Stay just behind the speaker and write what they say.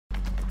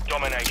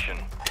Domination.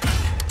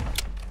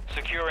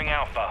 Securing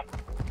Alpha.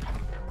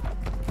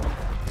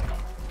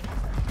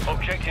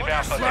 Objective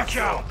Alpha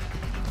secure.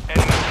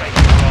 Enemy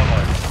taking Bravo.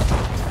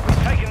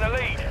 We're taking the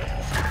lead.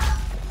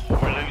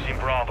 We're losing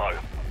Bravo.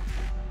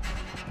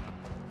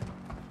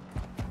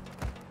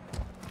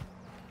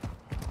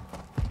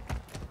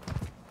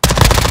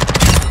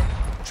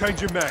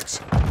 Changing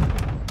mags.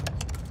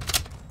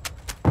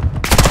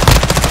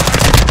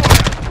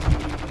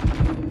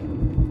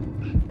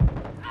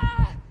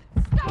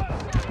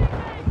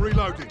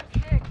 Reloading.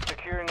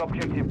 Securing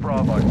objective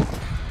Bravo.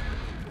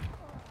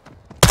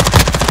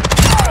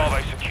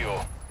 Bravo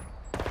secure.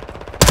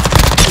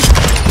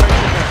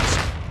 Changing mags.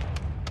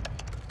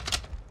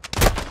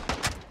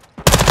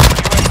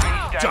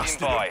 UAV standing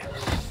by.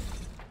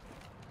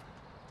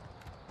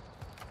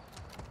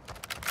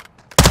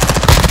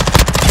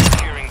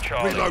 Securing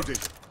Charlie.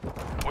 Reloading.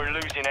 We're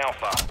losing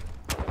Alpha.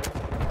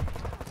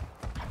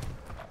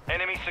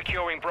 Enemy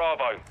securing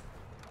Bravo.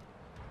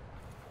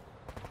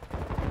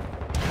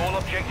 All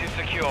objectives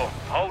secure.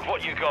 Hold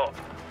what you got.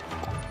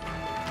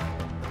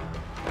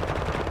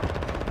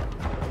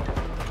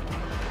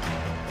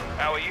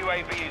 Our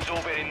UAV is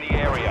orbiting the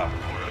area.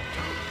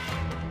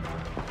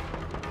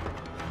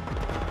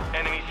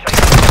 Enemy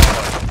taking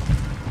Bravo.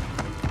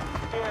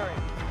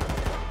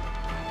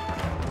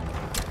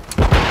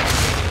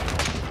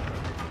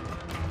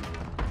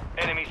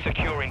 Enemy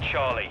securing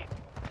Charlie.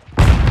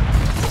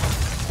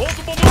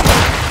 Multiple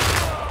movements.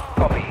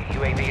 Copy.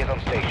 UAV is on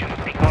station.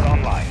 Recon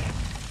online.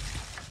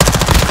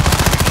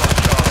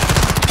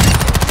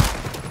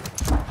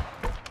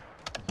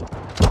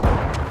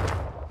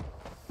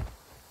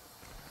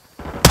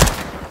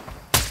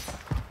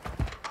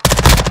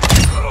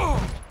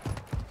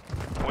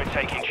 We're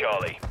taking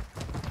Charlie.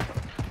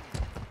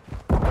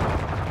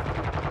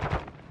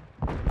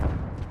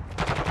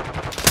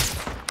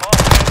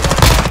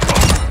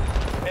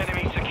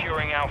 Enemy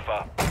securing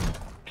Alpha.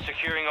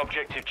 Securing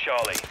objective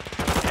Charlie.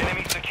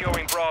 Enemy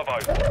securing Bravo.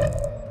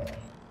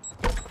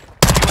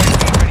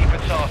 UAV ready for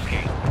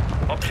tasking.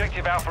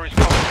 Objective Alpha is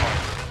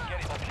compromised. Get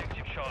it.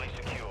 Objective Charlie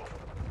secure.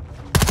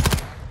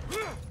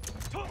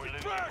 We're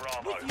losing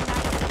Bravo.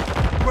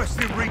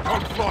 Requesting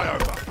recon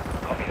flyover.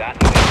 Copy that.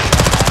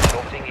 UAV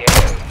orbiting the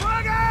area.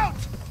 Flag out!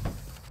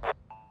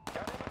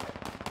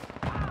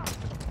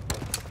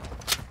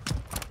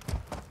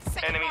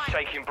 Enemies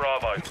taking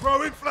Bravo.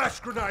 Throwing flash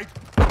grenade.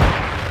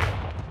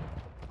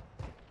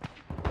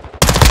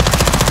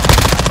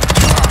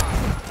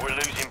 We're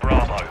losing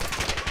Bravo.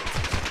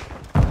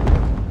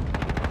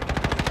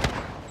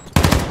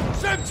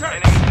 Semtex!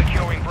 Enemy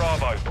securing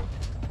Bravo.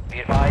 Be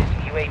advised,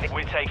 UAV.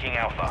 We're taking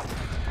Alpha.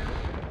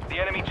 The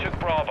enemy took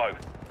Bravo.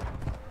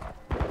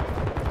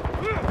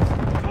 We're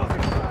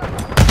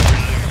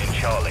losing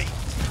Charlie.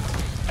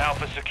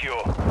 Alpha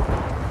secure.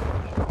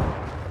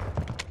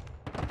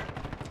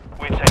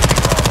 We're taking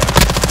Bravo.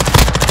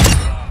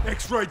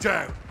 X-ray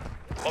down.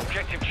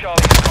 Objective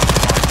Charlie is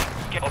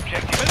compromised. Get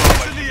objective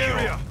Bravo Enemies in the secure.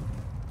 area.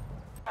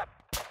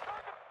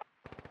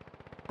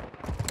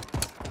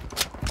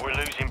 We're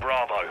losing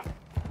Bravo.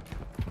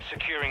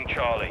 Securing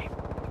Charlie.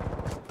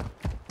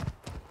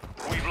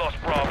 We've lost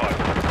Bravo.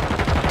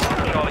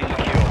 Charlie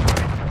secure.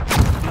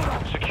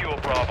 Secure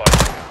Bravo.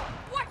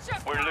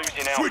 We're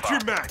losing Alpha.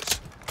 Switching mags.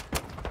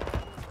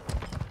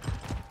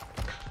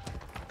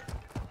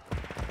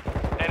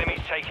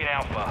 Enemies taking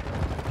Alpha.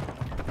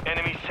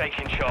 Enemies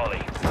taking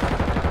Charlie.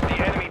 The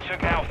enemy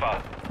took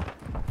Alpha.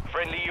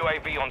 Friendly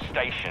UAV on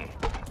station.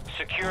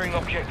 Securing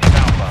objective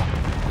Alpha.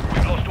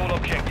 We've lost all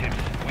objectives.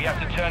 We have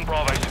to turn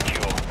Bravo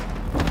secure.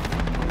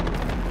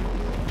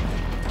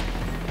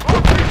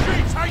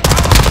 RPG take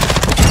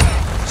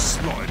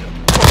Slider.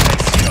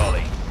 Taking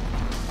Charlie.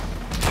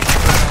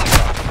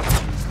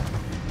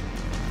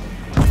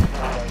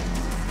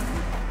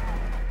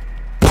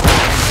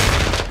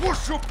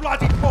 What's your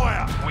bloody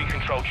fire? We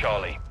control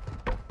Charlie.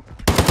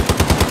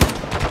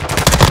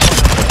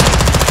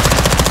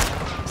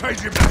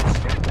 Changing mags.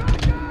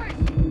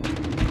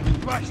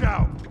 Flash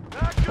out.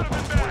 That could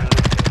have been We're better.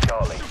 losing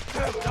Charlie.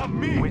 Not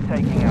me. We're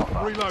taking Alpha.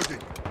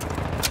 Reloading.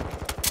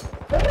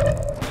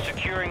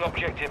 Securing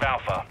objective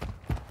Alpha.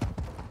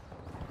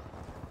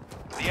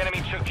 The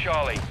enemy took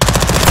Charlie.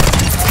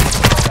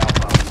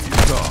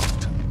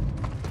 Start.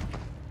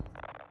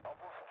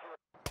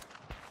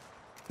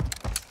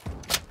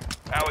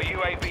 Our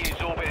UAV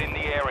is orbiting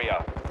the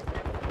area.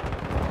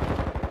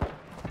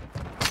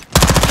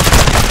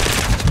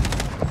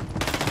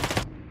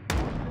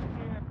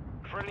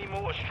 Friendly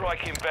mortar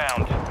strike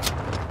inbound.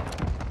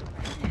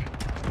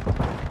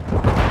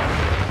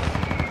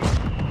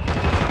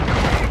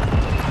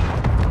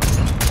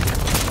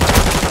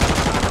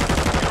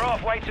 You're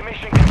halfway to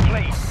mission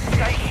complete.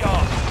 Stay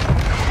sharp.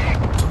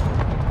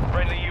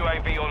 Friendly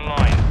UAV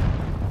online.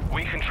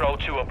 We control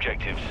 2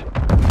 objectives.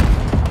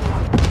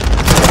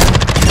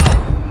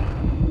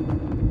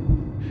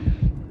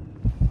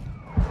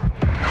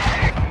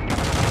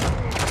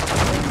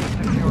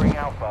 Securing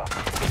Alpha.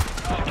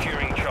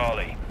 Securing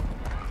Charlie.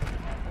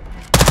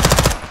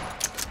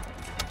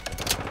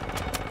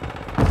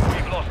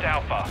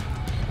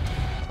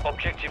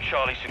 Objective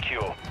Charlie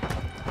secure.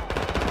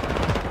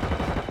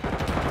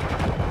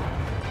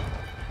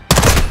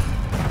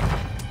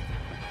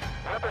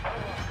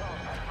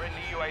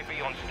 Friendly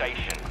UAV on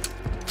station.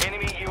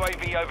 Enemy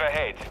UAV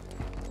overhead.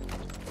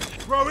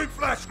 Throwing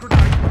flash grenade!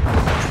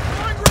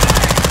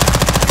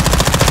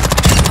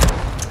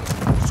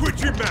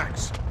 Switching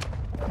max!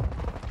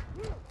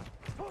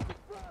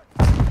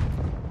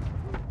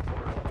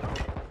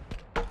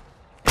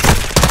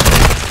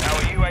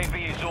 Our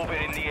UAV is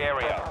orbiting the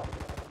area.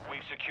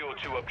 We've secured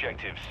 2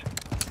 objectives.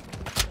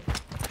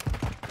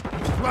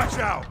 Flash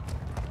out!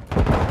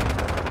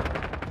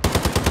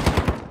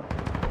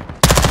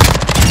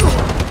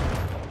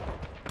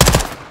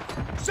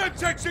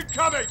 Semtex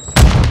incoming!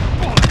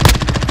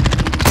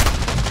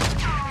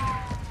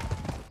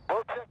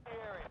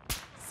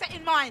 Set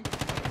in mind.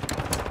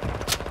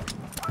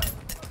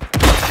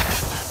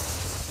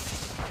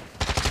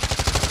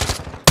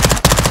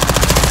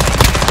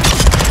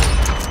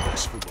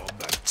 Thanks for all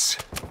mates.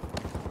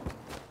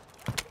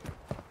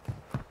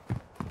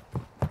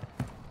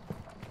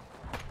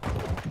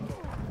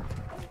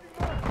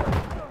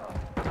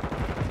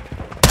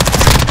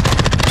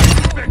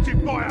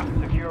 Effective fire!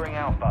 Securing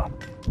Alpha.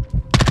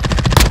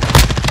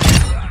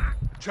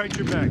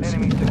 Changing max.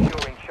 Enemy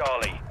securing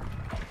Charlie.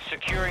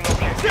 Securing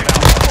objective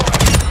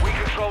Alpha. We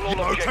control all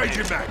Rotating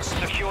objectives. max.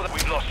 Secure that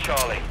we've lost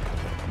Charlie.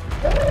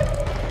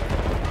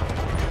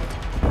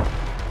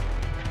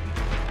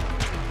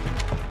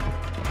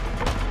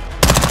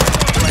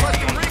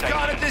 UAV on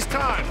Recon at station. this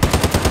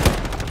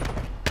time!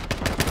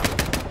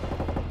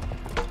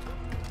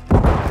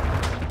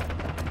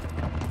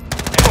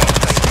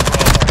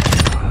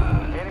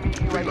 Enemy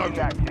UAV Reloading.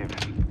 active.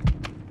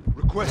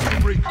 Requesting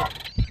recon.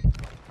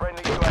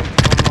 Friendly UAV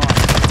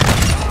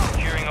online.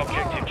 Securing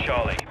objective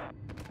Charlie.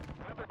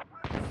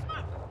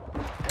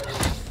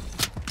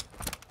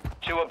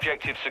 2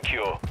 objectives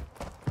secure.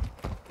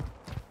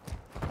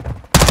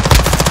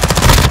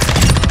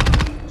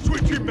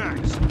 Switching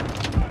max.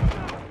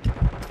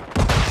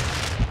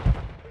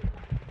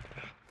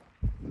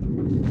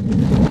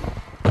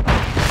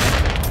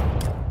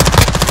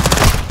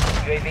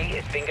 UAV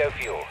is bingo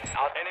fuel.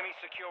 Enemy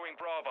securing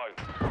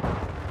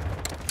Bravo.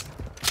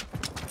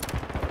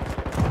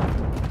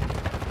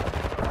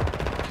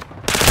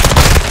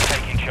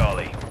 Taking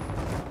Charlie.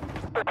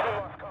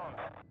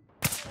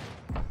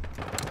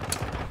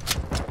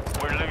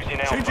 We're losing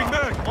Alpha. Changing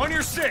mag. On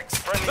your 6.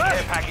 Friendly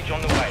care package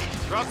on the way.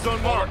 Drops on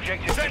All mark.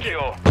 objectives Send it.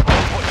 secure. Hold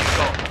what you've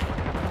got.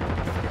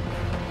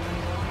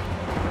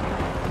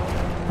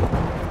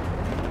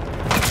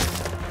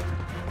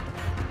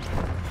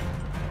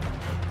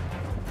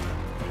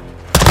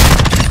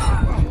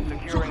 Took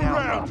Securing her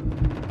Alpha. round.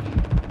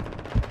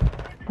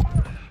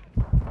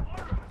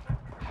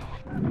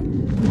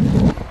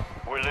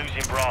 We're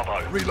losing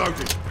Bravo.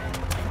 Reloading.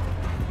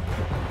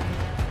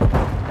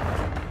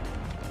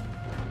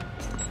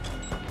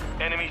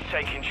 Enemies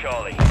taking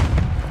Charlie.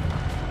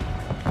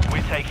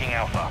 We're taking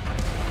Alpha.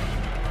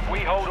 We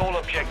hold all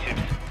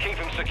objectives. Keep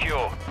them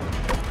secure.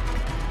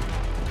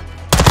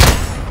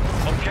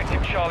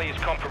 Objective Charlie is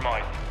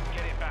compromised.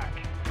 Get it back.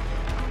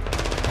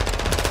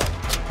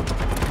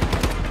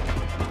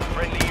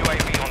 Friendly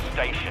UAV on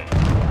station.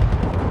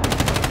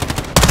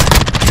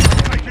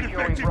 Taking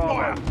Securing effective Bravo.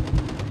 fire.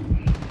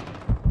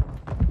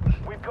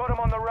 We've got him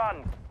on the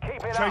run.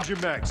 Keep it up.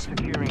 Changing max.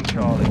 Securing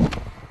Charlie.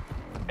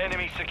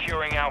 Enemy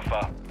securing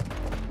Alpha.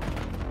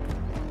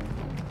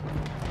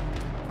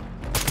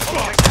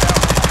 Objective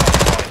Alpha is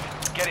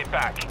compromised. Get it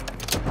back.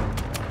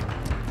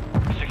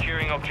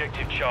 Securing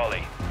objective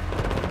Charlie.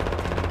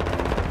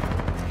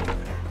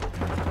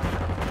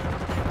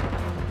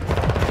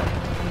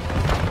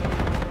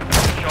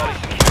 Charlie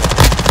secure.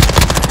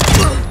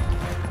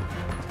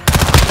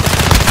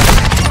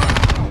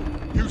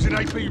 Using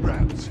AP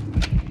rounds.